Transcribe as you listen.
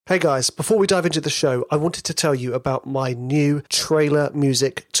Hey guys, before we dive into the show, I wanted to tell you about my new trailer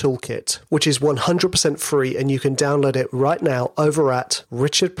music toolkit, which is 100% free and you can download it right now over at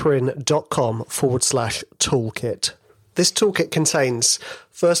richardpryn.com/toolkit. This toolkit contains,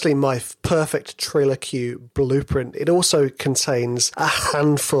 firstly, my perfect trailer cue blueprint. It also contains a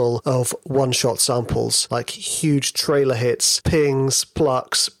handful of one-shot samples, like huge trailer hits, pings,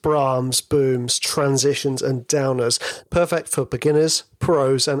 plucks, brahms, booms, transitions, and downers. Perfect for beginners,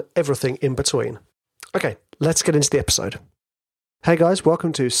 pros, and everything in between. Okay, let's get into the episode. Hey guys,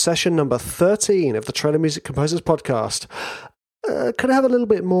 welcome to session number 13 of the Trailer Music Composers Podcast. Could I have a little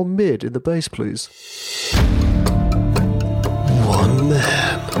bit more mid in the bass, please? One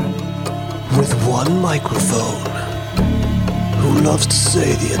man with one microphone who loves to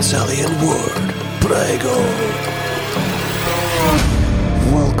say the Italian word, prego.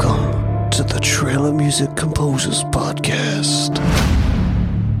 Welcome to the Trailer Music Composers Podcast.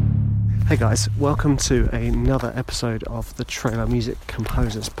 Hey guys, welcome to another episode of the Trailer Music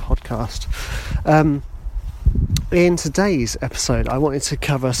Composers Podcast. In today's episode, I wanted to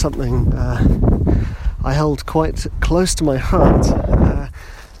cover something I held quite close to my heart,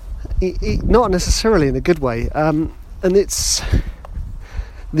 not necessarily in a good way, and it's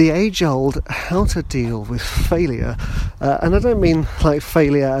the age-old how to deal with failure, and I don't mean like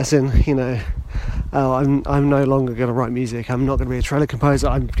failure as in, I'm no longer going to write music, I'm not going to be a trailer composer,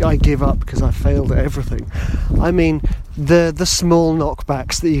 I give up because I failed at everything. I mean the small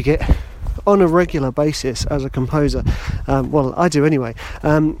knockbacks that you get on a regular basis as a composer. Well, I do anyway,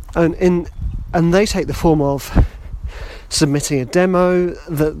 and they take the form of submitting a demo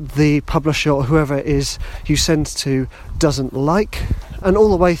that the publisher or whoever it is you send to doesn't like, and all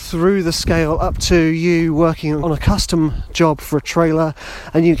the way through the scale up to you working on a custom job for a trailer,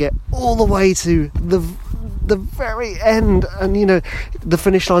 and you get all the way to the very end, and the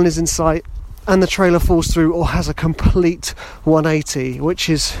finish line is in sight, and the trailer falls through or has a complete 180, which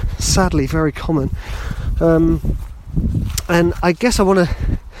is sadly very common. And I guess I want to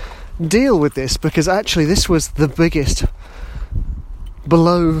deal with this because actually this was the biggest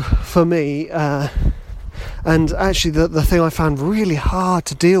blow for me, and actually the thing I found really hard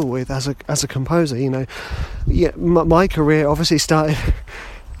to deal with as a composer. My career obviously started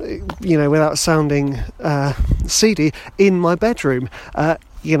without sounding seedy in my bedroom,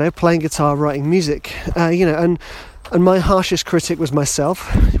 playing guitar, writing music, and my harshest critic was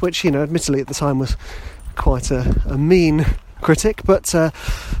myself, which admittedly at the time was quite a mean critic, but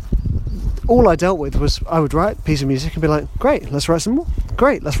all I dealt with was I would write a piece of music and be like, great, let's write some more,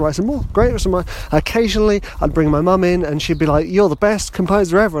 great, let's write some more, great, let's write some more. Occasionally I'd bring my mum in and she'd be like, you're the best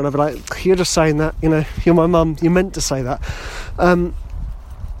composer ever, and I'd be like, you're just saying that, you're my mum, you meant to say that. And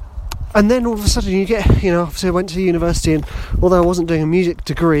then all of a sudden you get, obviously I went to university, and although I wasn't doing a music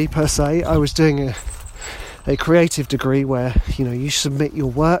degree per se, I was doing a creative degree where, you submit your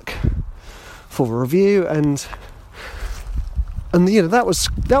work for review, and that was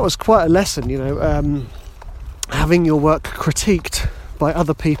quite a lesson, having your work critiqued by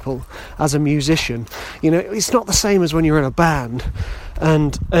other people as a musician. It's not the same as when you're in a band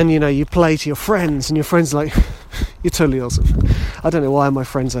and you play to your friends and your friends are like, you're totally awesome. I don't know why my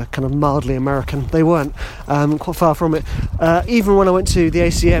friends are kind of mildly American. They weren't, quite far from it. Even when I went to the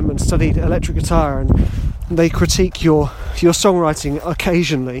ACM and studied electric guitar, and they critique your songwriting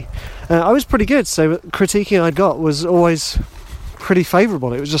occasionally, I was pretty good, so critiquing I got was always pretty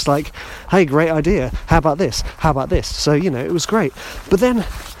favourable. It was just like, hey, great idea, how about this, so it was great. But then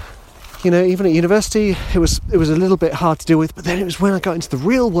even at university it was a little bit hard to deal with. But then it was when I got into the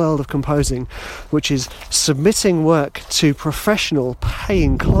real world of composing, which is submitting work to professional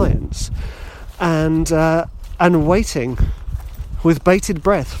paying clients and waiting with bated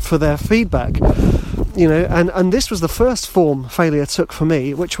breath for their feedback, and this was the first form failure took for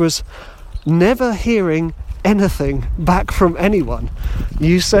me, which was never hearing anything back from anyone.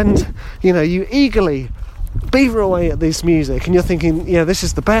 You send, you eagerly beaver away at this music, and you're thinking, this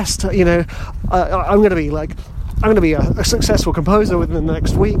is the best. I'm going to be a successful composer within the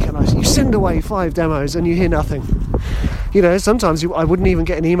next week, and you send away 5 demos and you hear nothing. Sometimes I wouldn't even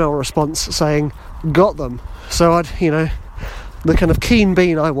get an email response saying got them. So I'd, the kind of keen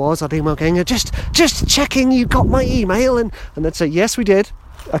bean I was, I'd email going, just checking you got my email, and they'd say yes, we did.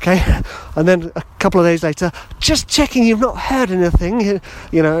 Okay, and then a couple of days later, just checking you've not heard anything.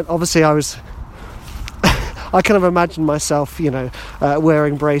 Obviously I kind of imagined myself,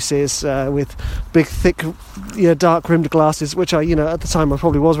 wearing braces with big, thick, dark-rimmed glasses, which I, at the time I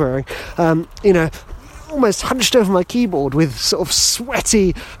probably was wearing. Almost hunched over my keyboard with sort of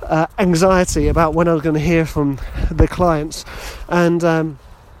sweaty anxiety about when I was going to hear from the clients, and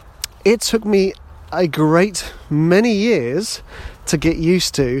it took me a great many years to get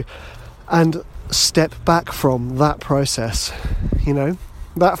used to and step back from that process. You know,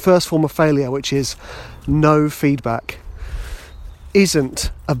 that first form of failure, which is no feedback,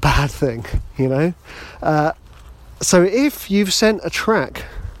 isn't a bad thing, you know. So if you've sent a track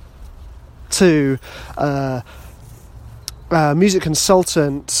to a music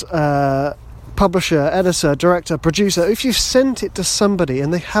consultant, publisher, editor, director, producer, if you've sent it to somebody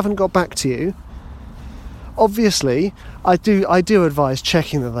and they haven't got back to you, obviously I do advise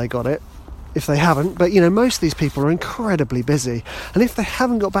checking that they got it if they haven't, but you know, most of these people are incredibly busy, and if they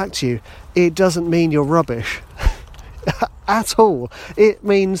haven't got back to you, it doesn't mean you're rubbish at all. It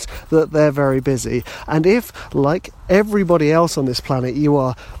means that they're very busy, and if, like everybody else on this planet, you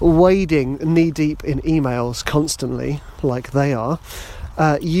are wading knee deep in emails constantly like they are,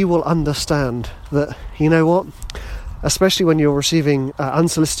 you will understand that, you know what, especially when you're receiving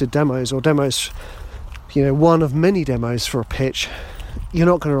unsolicited demos or demos, you know, one of many demos for a pitch, you're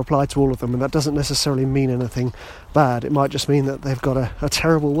not going to reply to all of them, and that doesn't necessarily mean anything bad. It might just mean that they've got a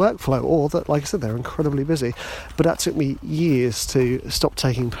terrible workflow, or that, like I said, they're incredibly busy. But that took me years to stop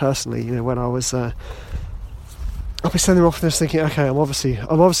taking personally. You know, when I was I'll be sending them off and just thinking, okay, I'm obviously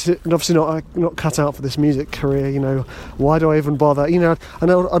not cut out for this music career. You know, why do I even bother? You know, and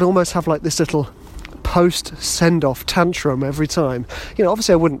I'd almost have like this little post send-off tantrum every time. You know,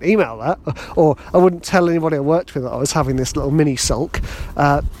 obviously I wouldn't email that, or I wouldn't tell anybody I worked with that I was having this little mini sulk,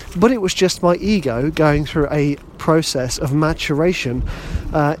 but it was just my ego going through a process of maturation.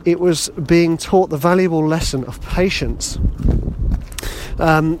 It was being taught the valuable lesson of patience,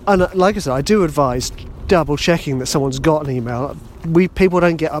 and like I said, I do advise double checking that someone's got an email. People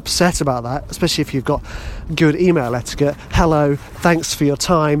don't get upset about that, especially if you've got good email etiquette. Hello, thanks for your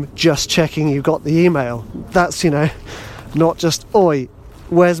time, just checking you got the email. That's, you know, not just, oi,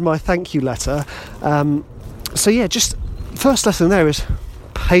 where's my thank you letter? So yeah, just first lesson there is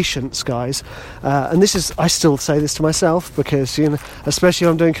patience, guys. And this is, I still say this to myself, because, you know, especially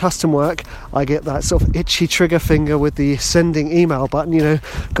when I'm doing custom work, I get that sort of itchy trigger finger with the sending email button, you know,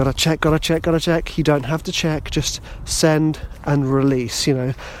 gotta check. You don't have to check, just send and release, you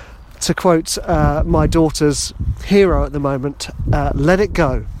know. To quote my daughter's hero at the moment, let it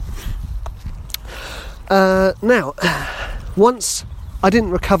go. Now, once I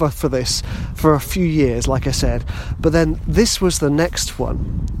didn't recover for this for a few years, like I said, but then this was the next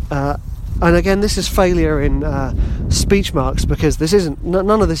one. And again, this is failure in speech marks, because this isn't,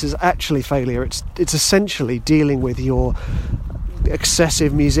 none of this is actually failure. It's essentially dealing with your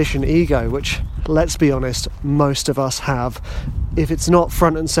excessive musician ego, which, let's be honest, most of us have. If it's not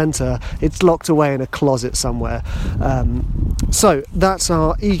front and centre, it's locked away in a closet somewhere. So that's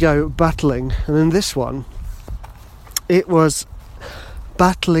our ego battling. And in this one, it was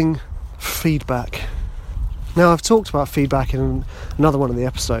battling feedback. Now, I've talked about feedback in another one of the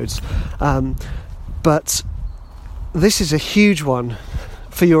episodes, but this is a huge one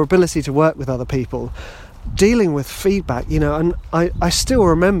for your ability to work with other people. Dealing with feedback, you know, and I still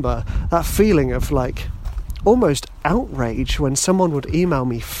remember that feeling of like almost outrage when someone would email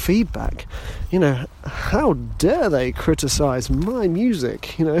me feedback. You know, how dare they criticize my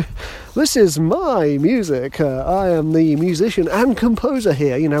music? You know, this is my music. I am the musician and composer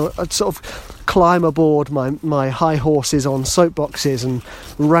here. You know, I'd sort of climb aboard my high horses on soapboxes and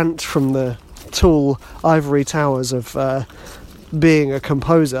rant from the tall ivory towers of being a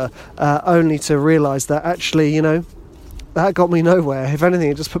composer, only to realise that actually, you know, that got me nowhere. If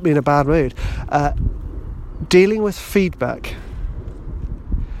anything, it just put me in a bad mood. Dealing with feedback,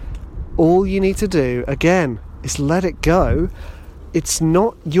 all you need to do, again, is let it go. It's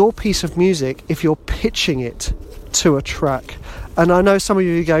not your piece of music if you're pitching it to a track. And I know some of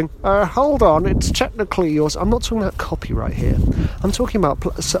you are going, hold on, it's technically yours. I'm not talking about copyright here. I'm talking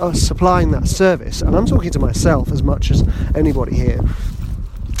about supplying that service. And I'm talking to myself as much as anybody here.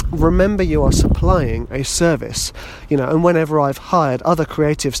 Remember, you are supplying a service, you know, and whenever I've hired other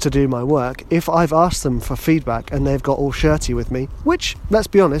creatives to do my work, if I've asked them for feedback and they've got all shirty with me, which, let's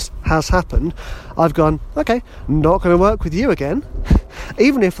be honest, has happened, I've gone, okay, not going to work with you again.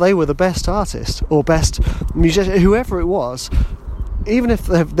 Even if they were the best artist or best musician, whoever it was, even if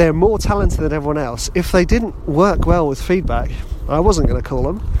they're more talented than everyone else, if they didn't work well with feedback, I wasn't going to call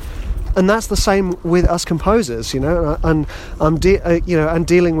them. And that's the same with us composers, you know. And I'm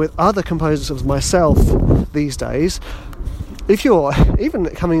dealing with other composers of myself these days. If you're even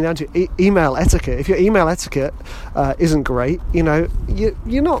coming down to email etiquette, if your email etiquette isn't great, you know,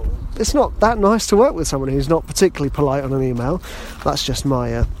 you're not. It's not that nice to work with someone who's not particularly polite on an email. That's just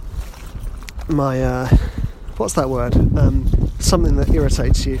my what's that word? Something that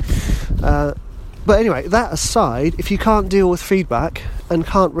irritates you. But anyway, that aside, if you can't deal with feedback and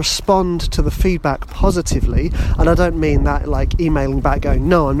can't respond to the feedback positively, and I don't mean that like emailing back going,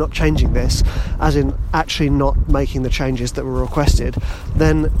 no, I'm not changing this, as in actually not making the changes that were requested,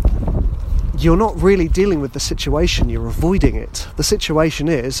 then you're not really dealing with the situation, you're avoiding it. The situation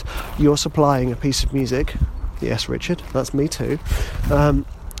is you're supplying a piece of music. Yes, Richard, that's me too.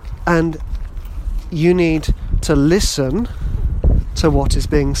 And you need to listen to what is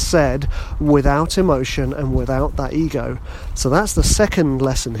being said without emotion and without that ego. So that's the second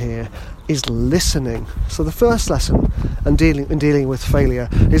lesson here, is listening. So the first lesson in dealing with failure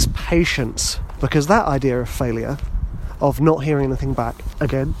is patience, because that idea of failure, of not hearing anything back,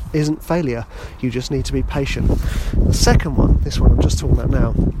 again, isn't failure. You just need to be patient. The second one, this one I'm just talking about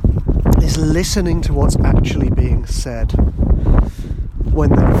now, is listening to what's actually being said when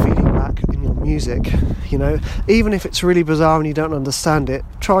they're feeding back in your music. You know, even if it's really bizarre and you don't understand it,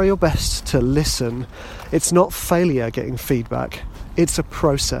 try your best to listen. It's not failure getting feedback, it's a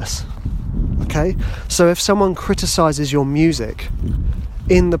process. Okay? So if someone criticizes your music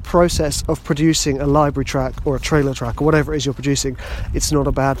in the process of producing a library track or a trailer track or whatever it is you're producing, it's not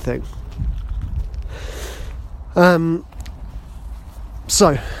a bad thing.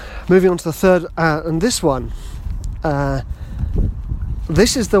 So moving on to the third, and this one,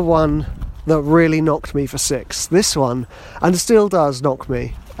 this is the one that really knocked me for 6. This one, and still does knock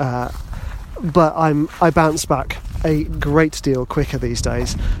me, but I bounce back a great deal quicker these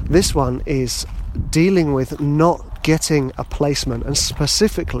days. This one is dealing with not getting a placement, and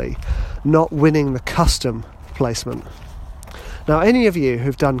specifically not winning the custom placement. Now, any of you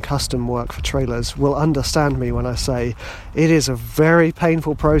who've done custom work for trailers will understand me when I say it is a very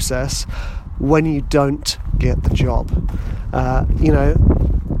painful process when you don't get the job. You know,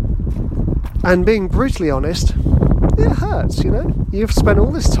 and being brutally honest, it hurts, you know. You've spent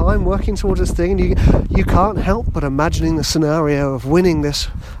all this time working towards this thing, and you can't help but imagining the scenario of winning this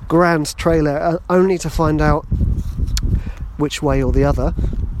grand trailer, only to find out, which way or the other,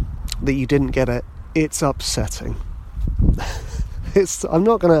 that you didn't get it. It's upsetting. I'm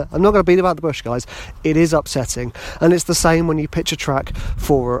not gonna beat about the bush, guys. It is upsetting, and it's the same when you pitch a track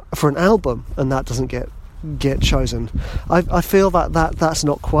for an album and that doesn't get chosen. I feel that's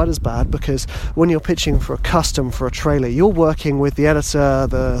not quite as bad, because when you're pitching for a custom for a trailer, you're working with the editor,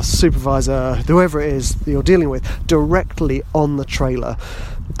 the supervisor, whoever it is that you're dealing with, directly on the trailer,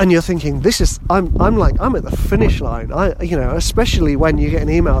 and you're thinking, I'm at the finish line. Especially when you get an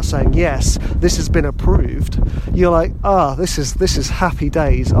email saying yes, this has been approved, you're like, this is happy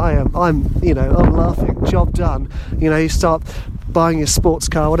days. I'm laughing, job done. You start buying your sports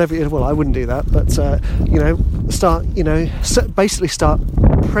car, whatever. Well, I wouldn't do that, but start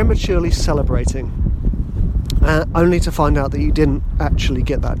prematurely celebrating, only to find out that you didn't actually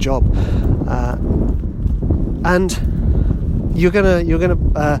get that job, and I'm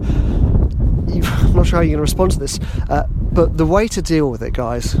not sure how you're gonna respond to this, but the way to deal with it,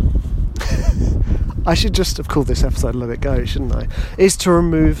 guys, I should just have called this episode "Let It Go," shouldn't I? Is to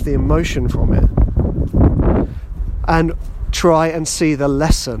remove the emotion from it and try and see the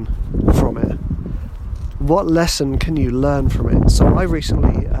lesson from it. What lesson can you learn from it? So I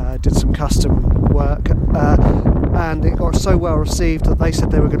recently did some custom work, and it got so well received that they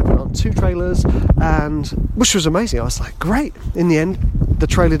said they were going to put it on 2 trailers, and which was amazing. I was like, great. In the end, the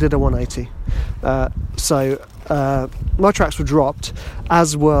trailer did a 180. So my tracks were dropped,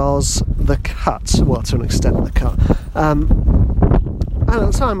 as was the cut. Well, to an extent, the cut. And at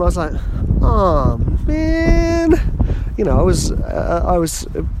the time, I was like, oh man. I was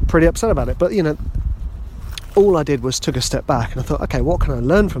pretty upset about it, but all I did was took a step back, and I thought, okay, what can I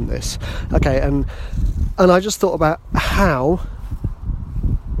learn from this? Okay, and I just thought about how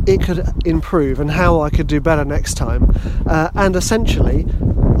it could improve and how I could do better next time. And essentially,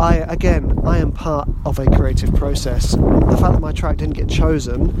 I am part of a creative process. The fact that my track didn't get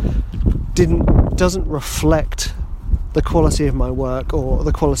chosen doesn't reflect the quality of my work or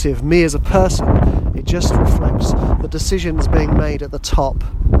the quality of me as a person. It just reflects the decisions being made at the top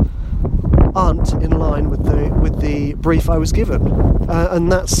aren't in line with the brief I was given,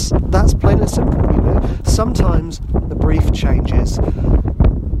 and that's plain and simple. Sometimes the brief changes,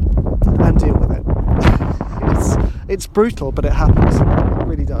 and deal with it. It's brutal, but it happens. It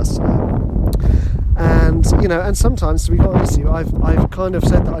really does. And sometimes, to be honest with you, I've kind of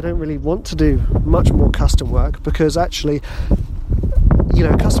said that I don't really want to do much more custom work, because actually,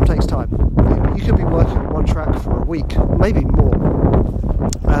 custom takes time. You could be working on one track for a week, maybe more.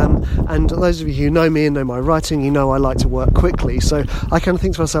 And those of you who know me and know my writing, you know I like to work quickly. So I kind of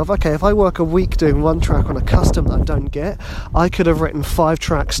think to myself, okay, if I work a week doing one track on a custom that I don't get, I could have written 5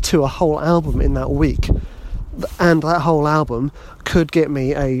 tracks to a whole album in that week. And that whole album could get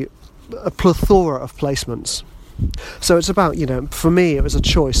me a plethora of placements. So it's about, for me it was a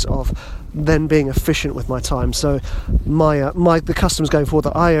choice of then being efficient with my time. So the customs going forward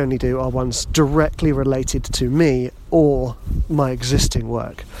that I only do are ones directly related to me or my existing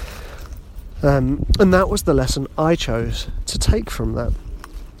work. And that was the lesson I chose to take from that.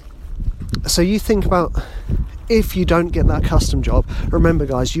 So you think about, if you don't get that custom job, remember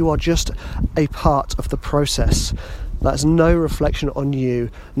guys, you are just a part of the process. That's no reflection on you,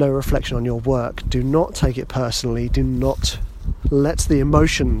 no reflection on your work. Do not take it personally. Do not let the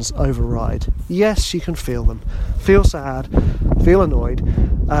emotions override. Yes, you can feel them. Feel sad, feel annoyed,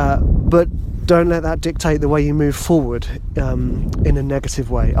 but don't let that dictate the way you move forward in a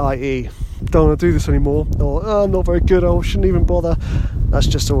negative way, i.e. don't want to do this anymore, or I'm not very good, I shouldn't even bother. That's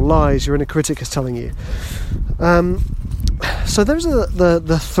just all lies your inner critic is telling you. So those are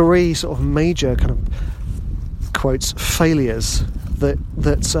the 3 sort of major kind of quotes failures that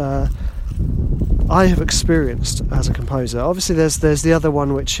I have experienced as a composer. Obviously there's the other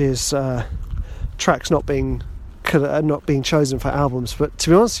one, which is tracks not being chosen for albums. But to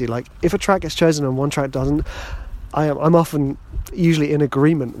be honest with you, like, if a track gets chosen and one track doesn't, I'm often usually in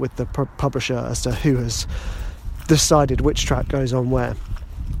agreement with the publisher as to who has decided which track goes on where.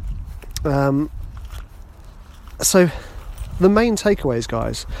 So the main takeaways,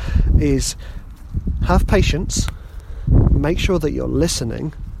 guys, is have patience, make sure that you're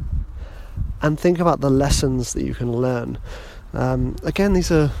listening, and think about the lessons that you can learn. Again, this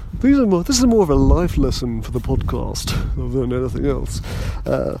is more of a life lesson for the podcast than anything else.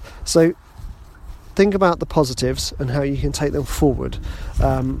 So think about the positives and how you can take them forward.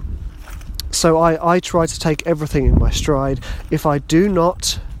 So I try to take everything in my stride. If I do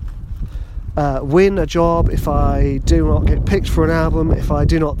not win a job, if I do not get picked for an album, if I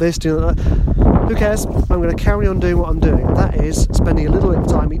do not this, do not that, who cares? I'm going to carry on doing what I'm doing, and that is spending a little bit of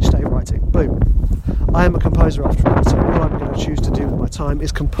time each day writing. Boom. I am a composer after all, so all I'm going to choose to do with my time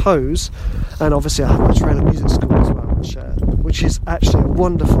is compose. And obviously I have my trailer music school as well, which is actually a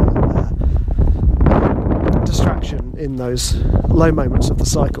wonderful distraction in those low moments of the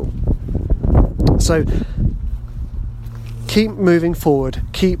cycle. So keep moving forward,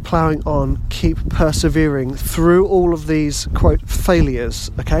 keep ploughing on, keep persevering through all of these, quote,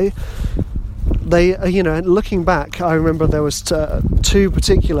 failures, okay? They, looking back, I remember there was 2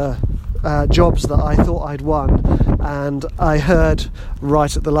 particular jobs that I thought I'd won, and I heard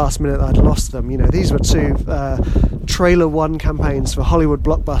right at the last minute that I'd lost them. These were 2 trailer 1 campaigns for Hollywood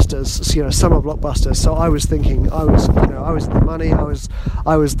blockbusters, summer blockbusters. So I was thinking I was in the money.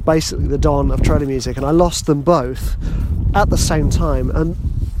 I was basically the Don of trailer music, and I lost them both at the same time. And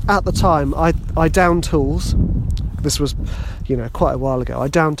at the time, I downed tools. This was, quite a while ago. I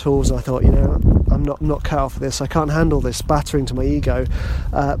downed tools, and I thought, I'm not cut out for this. I can't handle this battering to my ego,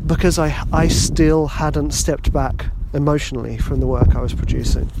 because I still hadn't stepped back emotionally from the work I was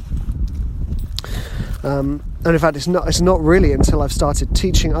producing. And in fact, it's not really until I've started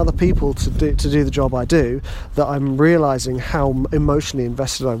teaching other people to do the job I do that I'm realising how emotionally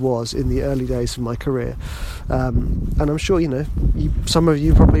invested I was in the early days of my career. And I'm sure some of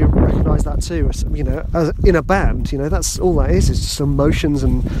you probably recognise that too. As in a band, that's all that is just emotions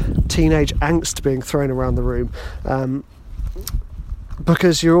and teenage angst being thrown around the room,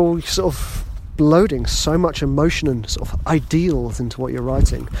 because you're all sort of loading so much emotion and sort of ideals into what you're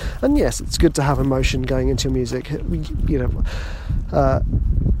writing. And yes, it's good to have emotion going into your music,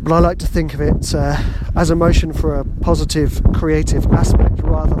 but I like to think of it as emotion for a positive creative aspect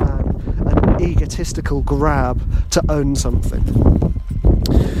rather than an egotistical grab to own something.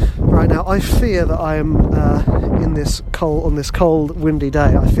 Right now, I fear that I am on this cold, windy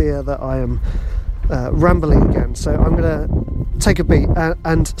day. I fear that I am rambling again, so I'm going to take a beat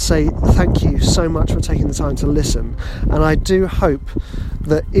and say thank you so much for taking the time to listen. And I do hope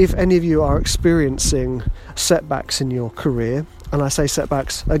that if any of you are experiencing setbacks in your career, and I say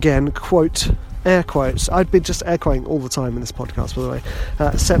setbacks again, quote, air quotes, I'd be just air quoting all the time in this podcast, by the way,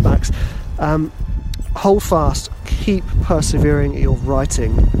 setbacks, hold fast, keep persevering at your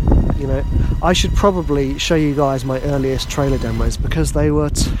writing. I should probably show you guys my earliest trailer demos because they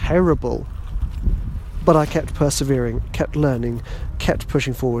were terrible. But I kept persevering, kept learning, kept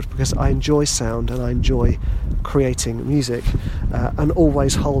pushing forward because I enjoy sound and I enjoy creating music, and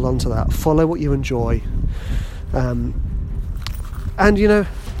always hold on to that. Follow what you enjoy. And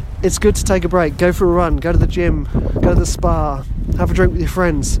it's good to take a break, go for a run, go to the gym, go to the spa, have a drink with your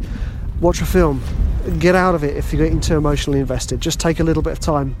friends, watch a film. Get out of it if you're getting too emotionally invested. Just take a little bit of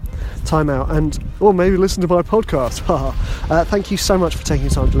time out, or maybe listen to my podcast. Thank you so much for taking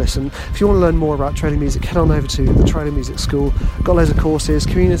time to listen. If you want to learn more about trailer music, head on over to the Trailer Music School. Got loads of courses,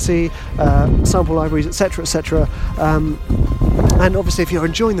 community, sample libraries, etc. And obviously, if you're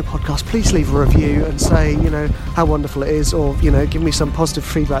enjoying the podcast, please leave a review and say, how wonderful it is, or give me some positive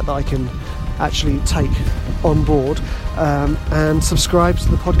feedback that I can actually take on board. And subscribe to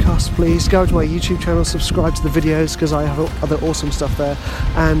the podcast, please. Go to my YouTube channel, subscribe to the videos, because I have other awesome stuff there.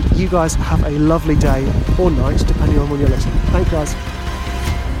 And you guys have a lovely day or night, depending on when you're listening. Thanks, guys.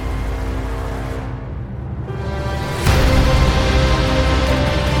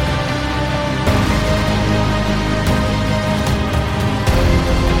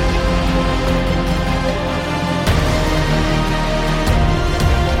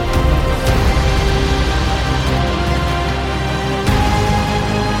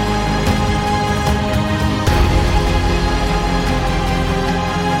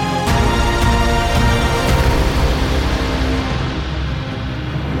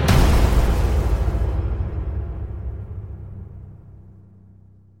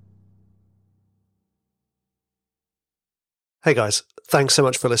 Hey guys, thanks so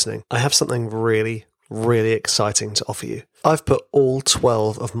much for listening. I have something really, really exciting to offer you. I've put all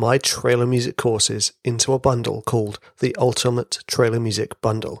 12 of my trailer music courses into a bundle called the Ultimate Trailer Music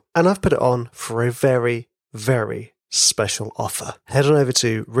Bundle. And I've put it on for a very, very special offer. Head on over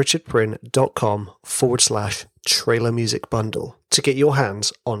to richardpryn.com/trailer music bundle to get your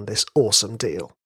hands on this awesome deal.